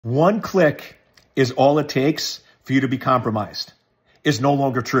One click is all it takes for you to be compromised is no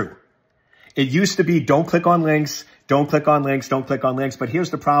longer true. It used to be don't click on links, don't click on links, don't click on links. But here's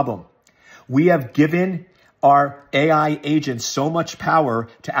the problem. We have given our AI agents so much power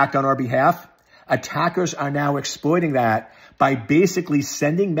to act on our behalf. Attackers are now exploiting that by basically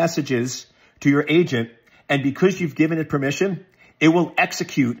sending messages to your agent. And because you've given it permission, it will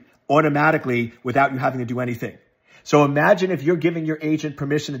execute automatically without you having to do anything. So imagine if you're giving your agent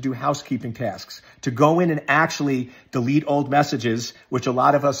permission to do housekeeping tasks, to go in and actually delete old messages, which a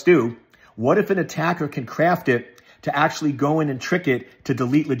lot of us do. What if an attacker can craft it to actually go in and trick it to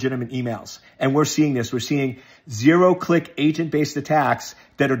delete legitimate emails? And we're seeing this. We're seeing zero-click agent-based attacks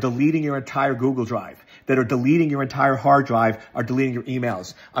that are deleting your entire Google Drive, that are deleting your entire hard drive, are deleting your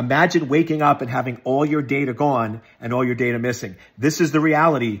emails. Imagine waking up and having all your data gone and all your data missing. This is the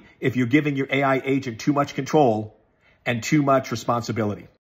reality if you're giving your AI agent too much control and too much responsibility.